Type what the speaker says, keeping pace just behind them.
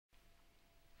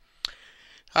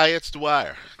Hi, it's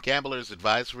Dwyer,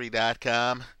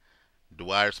 gamblersadvisory.com,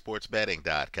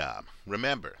 dwyersportsbetting.com.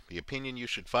 Remember, the opinion you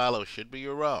should follow should be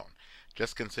your own.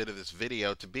 Just consider this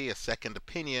video to be a second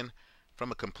opinion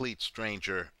from a complete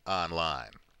stranger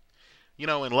online. You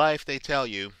know, in life they tell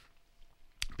you,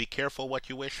 be careful what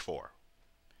you wish for.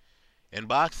 In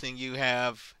boxing, you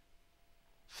have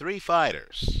three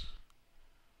fighters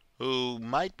who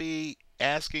might be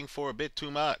asking for a bit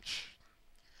too much.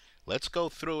 Let's go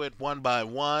through it one by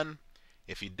one.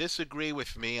 If you disagree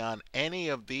with me on any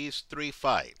of these three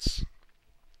fights,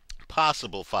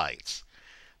 possible fights,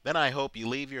 then I hope you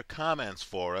leave your comments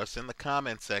for us in the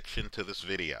comment section to this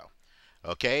video.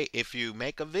 Okay? If you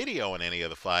make a video on any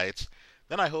of the fights,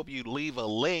 then I hope you leave a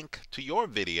link to your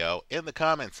video in the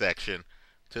comment section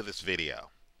to this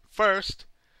video. First,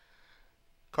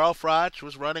 Froch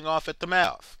was running off at the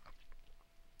mouth.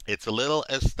 It's a little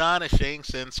astonishing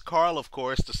since Carl, of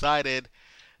course, decided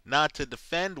not to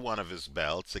defend one of his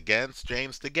belts against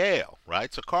James DeGale,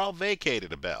 right? So Carl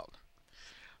vacated a belt.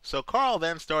 So Carl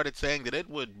then started saying that it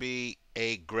would be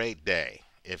a great day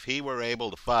if he were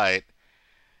able to fight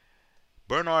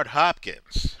Bernard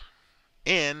Hopkins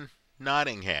in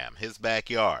Nottingham, his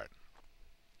backyard.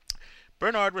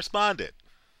 Bernard responded.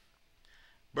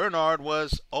 Bernard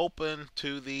was open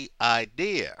to the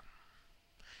idea.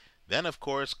 Then, of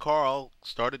course, Carl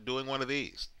started doing one of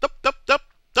these. Tup, tup, tup,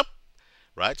 tup.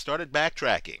 Right? Started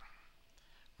backtracking.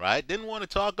 Right? Didn't want to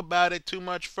talk about it too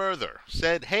much further.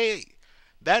 Said, hey,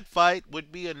 that fight would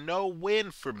be a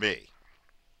no-win for me.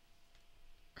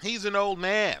 He's an old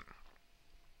man.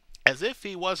 As if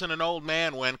he wasn't an old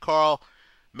man when Carl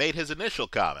made his initial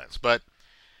comments. But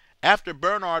after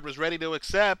Bernard was ready to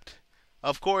accept,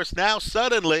 of course, now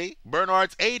suddenly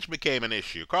Bernard's age became an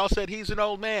issue. Carl said he's an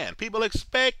old man. People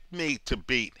expect me to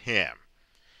beat him.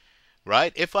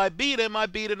 Right? If I beat him, I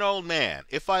beat an old man.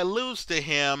 If I lose to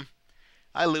him,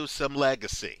 I lose some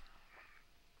legacy.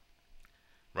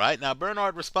 Right? Now,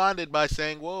 Bernard responded by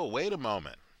saying, whoa, wait a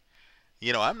moment.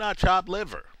 You know, I'm not chopped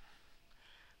liver.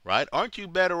 Right? Aren't you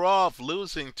better off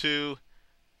losing to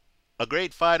a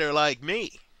great fighter like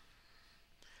me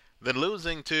than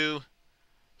losing to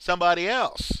somebody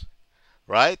else?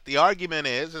 Right? The argument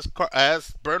is,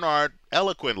 as Bernard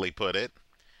eloquently put it,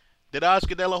 did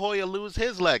Oscar De La Hoya lose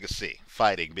his legacy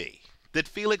fighting me? Did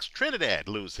Felix Trinidad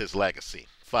lose his legacy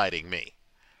fighting me?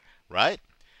 Right?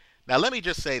 Now, let me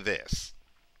just say this.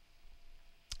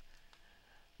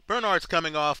 Bernard's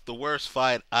coming off the worst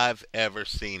fight I've ever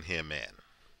seen him in.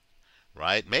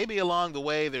 Right? Maybe along the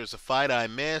way there's a fight I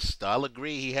missed. I'll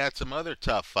agree he had some other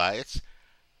tough fights.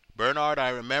 Bernard, I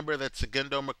remember that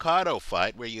Segundo Mercado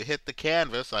fight where you hit the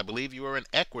canvas. I believe you were in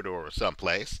Ecuador or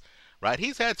someplace. Right?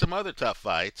 He's had some other tough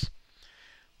fights.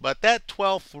 But that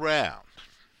 12th round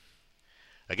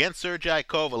against Sergei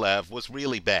Kovalev was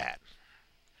really bad.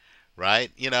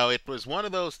 Right? You know, it was one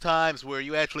of those times where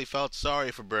you actually felt sorry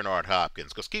for Bernard Hopkins.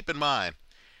 Because keep in mind,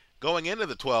 going into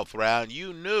the 12th round,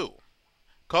 you knew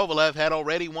Kovalev had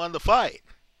already won the fight.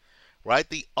 Right?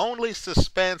 The only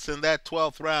suspense in that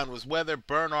 12th round was whether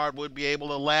Bernard would be able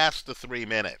to last the 3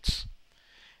 minutes.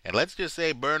 And let's just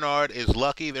say Bernard is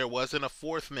lucky there wasn't a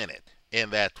 4th minute in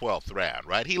that 12th round.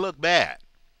 Right? He looked bad.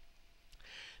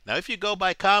 Now, if you go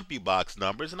by CompuBox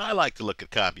numbers, and I like to look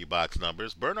at CompuBox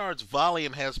numbers, Bernard's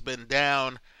volume has been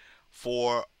down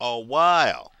for a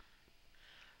while.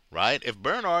 Right? If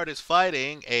Bernard is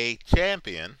fighting a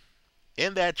champion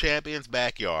in that champion's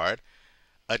backyard,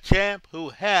 a champ who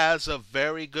has a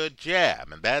very good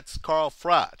jab, and that's Carl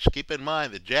Froch. Keep in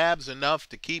mind, the jab's enough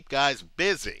to keep guys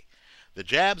busy. The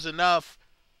jab's enough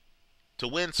to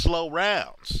win slow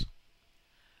rounds.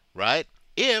 Right?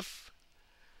 If,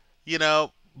 you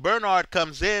know, Bernard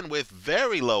comes in with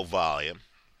very low volume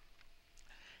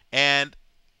and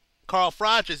Carl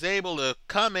Froch is able to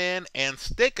come in and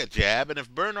stick a jab, and if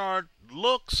Bernard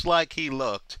looks like he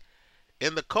looked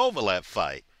in the Kovalev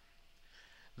fight,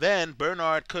 then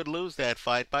Bernard could lose that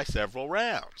fight by several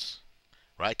rounds.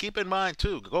 Right? Keep in mind,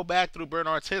 too, go back through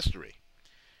Bernard's history.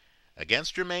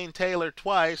 Against Jermaine Taylor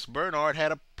twice, Bernard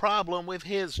had a problem with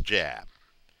his jab.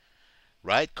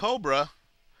 Right? Cobra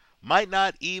might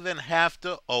not even have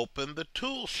to open the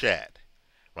tool shed.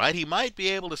 Right? He might be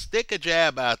able to stick a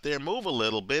jab out there, move a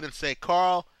little bit, and say,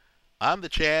 Carl, I'm the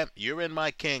champ, you're in my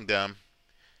kingdom.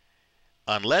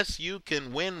 Unless you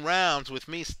can win rounds with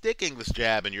me sticking this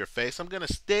jab in your face, I'm going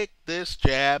to stick this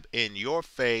jab in your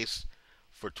face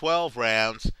for 12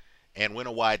 rounds and win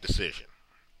a wide decision.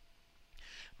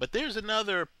 But there's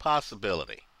another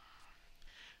possibility.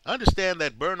 Understand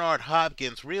that Bernard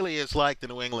Hopkins really is like the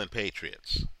New England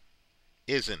Patriots,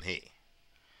 isn't he?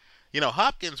 You know,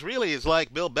 Hopkins really is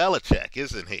like Bill Belichick,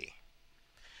 isn't he?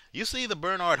 You see the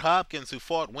Bernard Hopkins who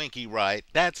fought Winky Wright,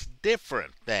 that's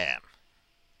different than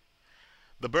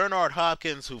the Bernard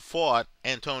Hopkins who fought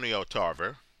Antonio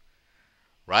Tarver,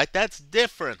 right? That's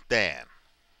different than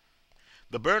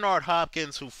the Bernard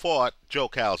Hopkins who fought Joe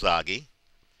Calzaghe,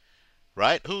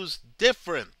 right? Who's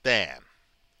different than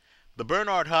the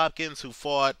Bernard Hopkins who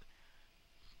fought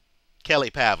Kelly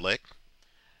Pavlik,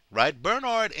 right?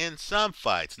 Bernard in some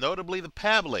fights, notably the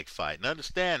Pavlik fight. And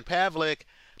understand, Pavlik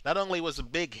not only was a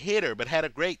big hitter, but had a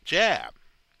great jab,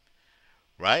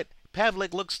 right?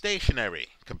 Pavlik looked stationary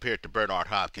compared to Bernard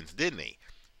Hopkins, didn't he?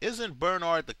 Isn't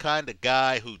Bernard the kind of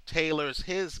guy who tailors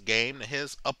his game to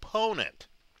his opponent?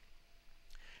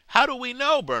 How do we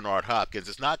know Bernard Hopkins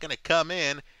is not going to come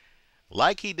in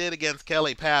like he did against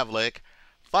Kelly Pavlik,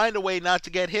 find a way not to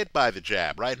get hit by the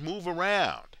jab, right? Move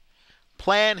around.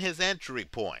 Plan his entry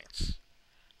points,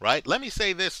 right? Let me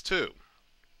say this too.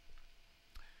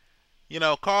 You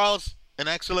know, Carl's an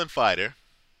excellent fighter,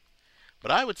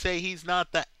 but I would say he's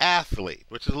not the athlete,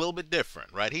 which is a little bit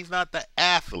different, right? He's not the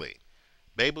athlete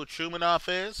Beibut Shumanov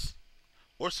is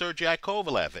or Sergey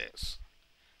Kovalev is,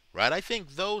 right? I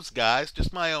think those guys,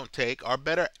 just my own take, are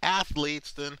better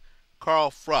athletes than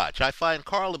Carl Froch. I find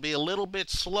Carl to be a little bit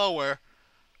slower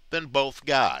than both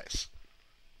guys.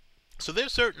 So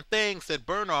there's certain things that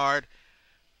Bernard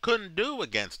couldn't do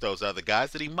against those other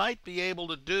guys that he might be able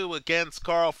to do against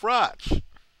Carl Froch.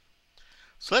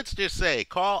 So let's just say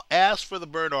Carl asked for the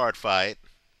Bernard fight.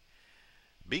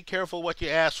 Be careful what you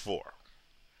ask for,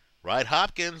 right?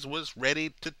 Hopkins was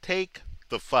ready to take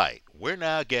the fight. We're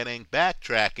now getting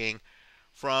backtracking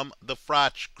from the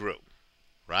Froch group,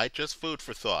 right? Just food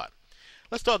for thought.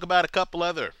 Let's talk about a couple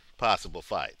other possible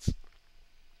fights.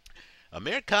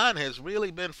 Amir Khan has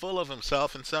really been full of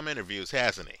himself in some interviews,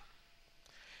 hasn't he?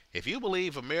 If you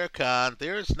believe Amir Khan,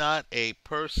 there's not a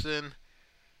person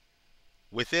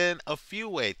within a few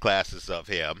weight classes of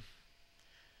him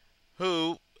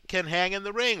who can hang in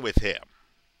the ring with him,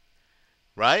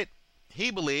 right?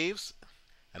 He believes,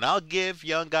 and I'll give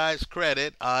young guys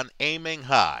credit on aiming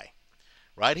high,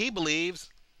 right? He believes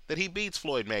that he beats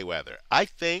Floyd Mayweather. I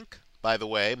think, by the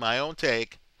way, my own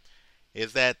take,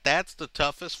 is that that's the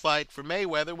toughest fight for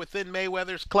Mayweather within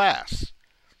Mayweather's class,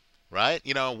 right?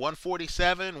 You know,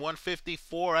 147,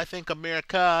 154, I think Amir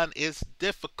Khan is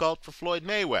difficult for Floyd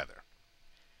Mayweather.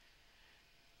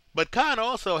 But Khan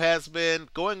also has been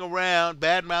going around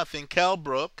bad-mouthing Kell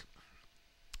Brook.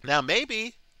 Now,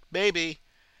 maybe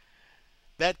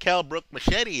that Kell Brook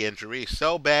machete injury is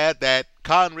so bad that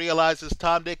Khan realizes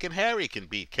Tom, Dick, and Harry can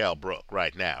beat Kell Brook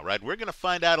right now, right? We're going to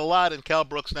find out a lot in Kell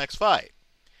Brook's next fight.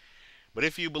 But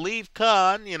if you believe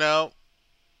Khan, you know,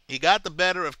 he got the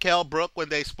better of Kell Brook when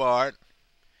they sparred.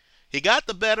 He got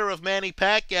the better of Manny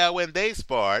Pacquiao when they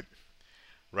sparred,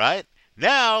 right?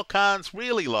 Now, Khan's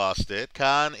really lost it.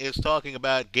 Khan is talking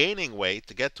about gaining weight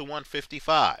to get to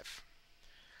 155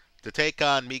 to take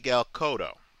on Miguel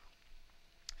Cotto.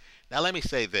 Now, let me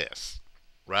say this,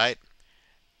 right?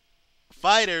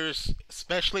 Fighters,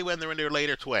 especially when they're in their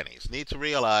later 20s, need to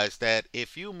realize that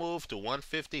if you move to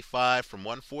 155 from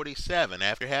 147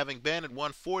 after having been at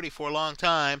 140 for a long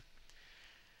time,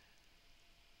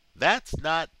 that's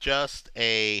not just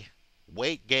a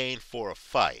weight gain for a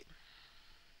fight.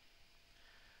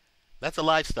 That's a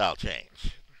lifestyle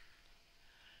change,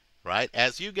 right?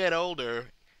 As you get older,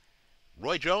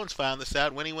 Roy Jones found this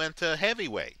out when he went to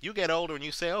heavyweight. You get older and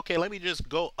you say, okay, let me just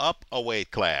go up a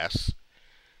weight class.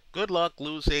 Good luck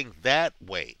losing that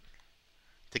weight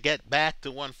to get back to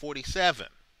 147.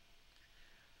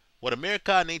 What Amir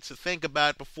Khan needs to think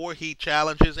about before he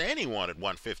challenges anyone at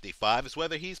 155 is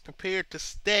whether he's prepared to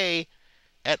stay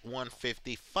at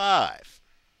 155.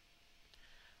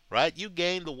 Right? You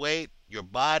gain the weight, your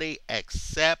body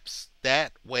accepts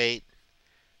that weight.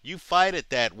 You fight at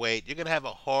that weight, you're going to have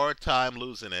a hard time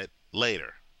losing it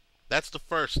later. That's the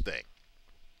first thing.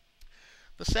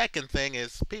 The second thing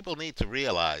is people need to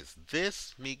realize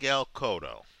this Miguel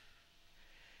Cotto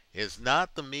is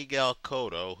not the Miguel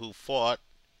Cotto who fought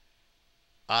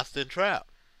Austin Trout.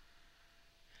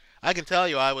 I can tell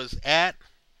you I was at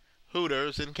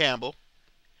Hooters in Campbell.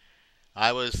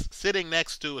 I was sitting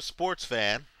next to a sports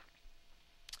fan,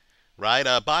 right,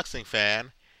 a boxing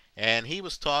fan, and he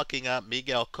was talking up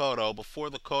Miguel Cotto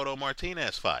before the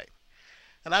Cotto-Martinez fight.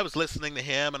 And I was listening to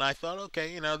him, and I thought,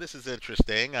 okay, you know, this is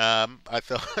interesting. I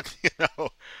thought,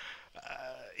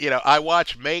 I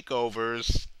watch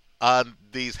makeovers on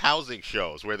these housing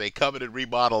shows where they come in and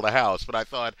remodel the house. But I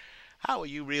thought, how are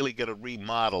you really going to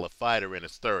remodel a fighter in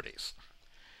his 30s?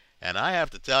 And I have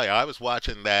to tell you, I was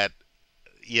watching that,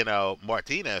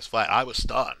 Martinez fight. I was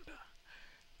stunned.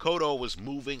 Cotto was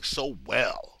moving so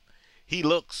well. He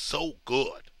looked so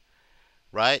good.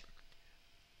 right?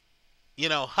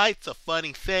 Height's a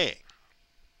funny thing.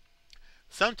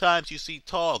 Sometimes you see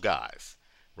tall guys,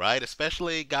 right?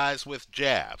 Especially guys with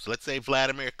jabs. Let's say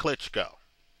Vladimir Klitschko,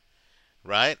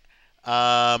 right?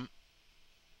 Um,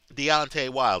 Deontay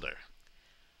Wilder.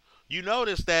 You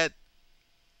notice that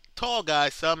tall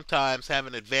guys sometimes have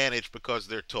an advantage because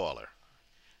they're taller.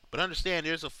 But understand,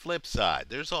 there's a flip side.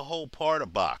 There's a whole part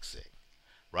of boxing,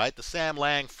 right? The Sam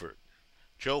Langford,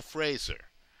 Joe Frazier,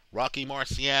 Rocky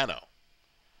Marciano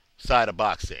side of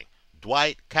boxing.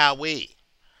 Dwight Cowie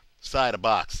side of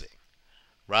boxing,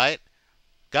 right?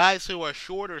 Guys who are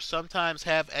shorter sometimes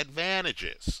have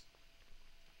advantages,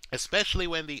 especially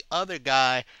when the other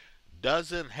guy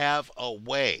doesn't have a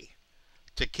way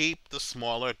to keep the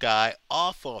smaller guy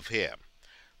off of him.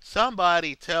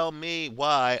 Somebody tell me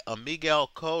why a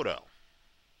Miguel Cotto,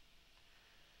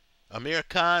 Amir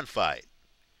Khan fight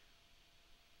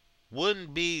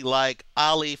wouldn't be like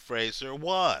Ali Frazier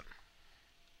 1,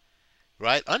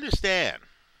 right? Understand,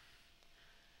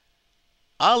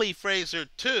 Ali Frazier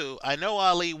 2, I know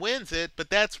Ali wins it, but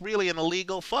that's really an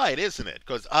illegal fight, isn't it?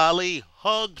 Because Ali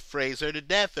hugged Frazier to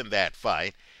death in that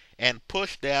fight and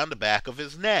pushed down the back of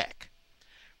his neck.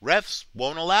 Refs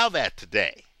won't allow that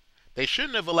today. They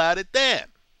shouldn't have allowed it then.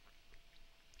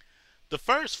 The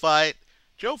first fight,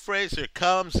 Joe Frazier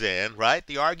comes in, right?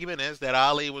 The argument is that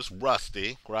Ali was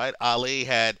rusty, right? Ali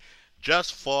had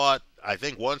just fought, I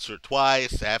think, once or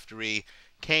twice after he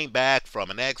came back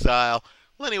from an exile.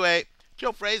 Well, anyway,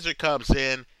 Joe Frazier comes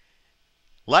in.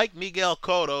 Like Miguel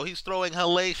Cotto, he's throwing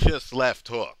hellacious left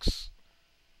hooks.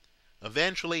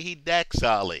 Eventually, he decks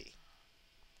Ali.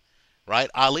 Right?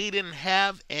 Ali didn't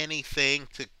have anything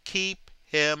to keep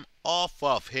him off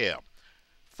of him.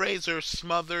 Frazier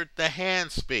smothered the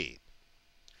hand speed.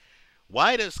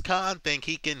 Why does Khan think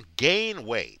he can gain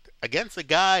weight against a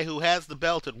guy who has the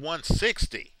belt at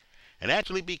 160 and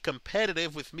actually be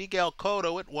competitive with Miguel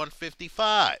Cotto at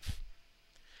 155?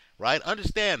 Right?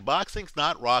 Understand, boxing's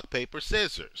not rock, paper,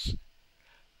 scissors.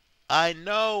 I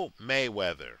know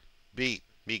Mayweather beat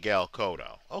Miguel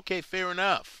Cotto. Okay, fair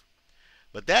enough.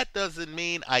 But that doesn't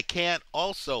mean I can't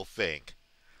also think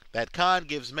that Khan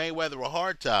gives Mayweather a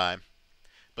hard time,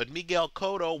 but Miguel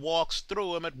Cotto walks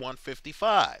through him at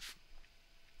 155.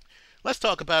 Let's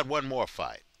talk about one more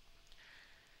fight.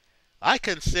 I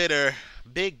consider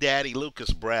Big Daddy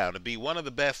Lucas Brown to be one of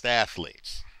the best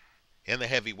athletes in the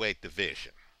heavyweight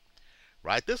division.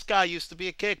 Right? This guy used to be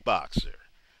a kickboxer.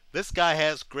 This guy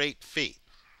has great feet.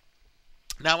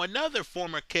 Now, another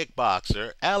former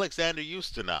kickboxer, Alexander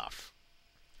Ustinov,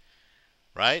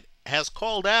 right, has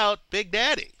called out Big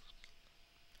Daddy.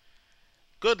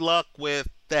 Good luck with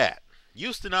that.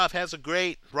 Ustinov has a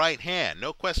great right hand,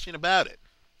 no question about it.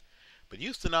 But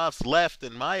Ustinov's left,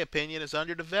 in my opinion, is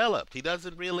underdeveloped. He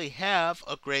doesn't really have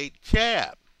a great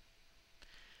jab.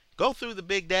 Go through the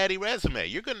Big Daddy resume.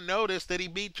 You're going to notice that he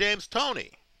beat James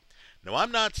Toney. Now,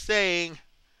 I'm not saying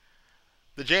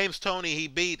the James Toney he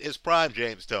beat is prime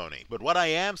James Toney. But what I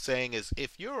am saying is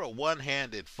if you're a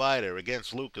one-handed fighter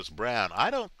against Lucas Brown,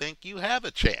 I don't think you have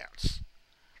a chance.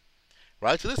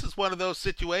 Right? So this is one of those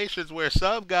situations where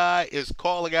some guy is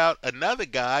calling out another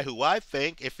guy who I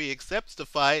think, if he accepts the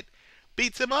fight,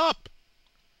 beats him up.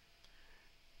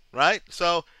 Right?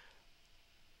 So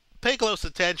pay close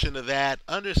attention to that.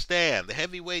 Understand, the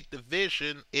heavyweight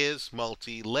division is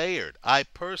multi-layered. I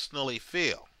personally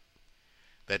feel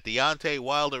that Deontay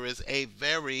Wilder is a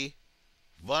very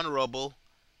vulnerable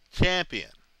champion.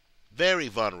 Very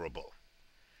vulnerable.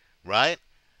 Right?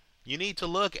 You need to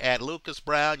look at Lucas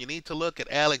Brown. You need to look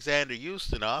at Alexander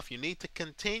Ustinov. You need to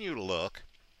continue to look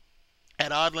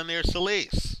at Adlanir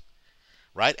Solis.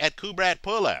 Right? At Kubrat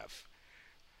Pulev.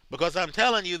 Because I'm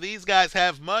telling you, these guys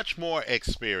have much more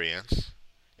experience,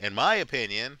 in my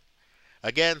opinion,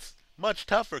 against much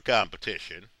tougher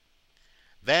competition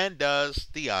than does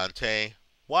Deontay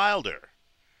Wilder.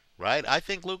 Right? I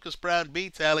think Lucas Brown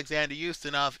beats Alexander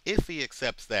Ustinov if he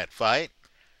accepts that fight.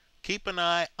 Keep an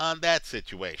eye on that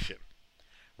situation.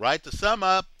 Right? To sum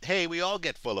up, hey, we all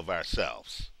get full of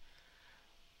ourselves.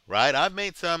 Right? I've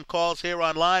made some calls here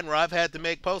online where I've had to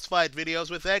make post-fight videos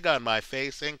with egg on my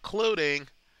face, including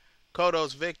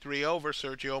Cotto's victory over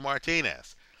Sergio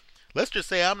Martinez. Let's just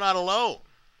say I'm not alone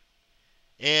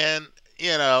in,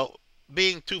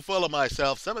 being too full of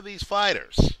myself. Some of these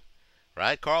fighters,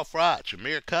 right? Carl Froch,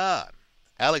 Amir Khan,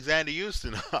 Alexander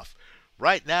Ustinov,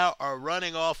 right now are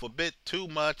running off a bit too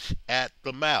much at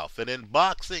the mouth. And in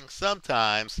boxing,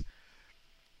 sometimes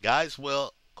guys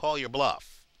will call your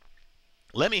bluff.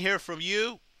 Let me hear from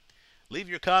you. Leave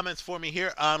your comments for me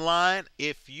here online.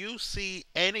 If you see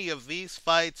any of these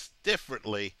fights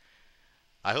differently,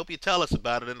 I hope you tell us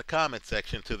about it in the comment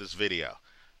section to this video.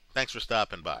 Thanks for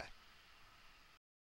stopping by.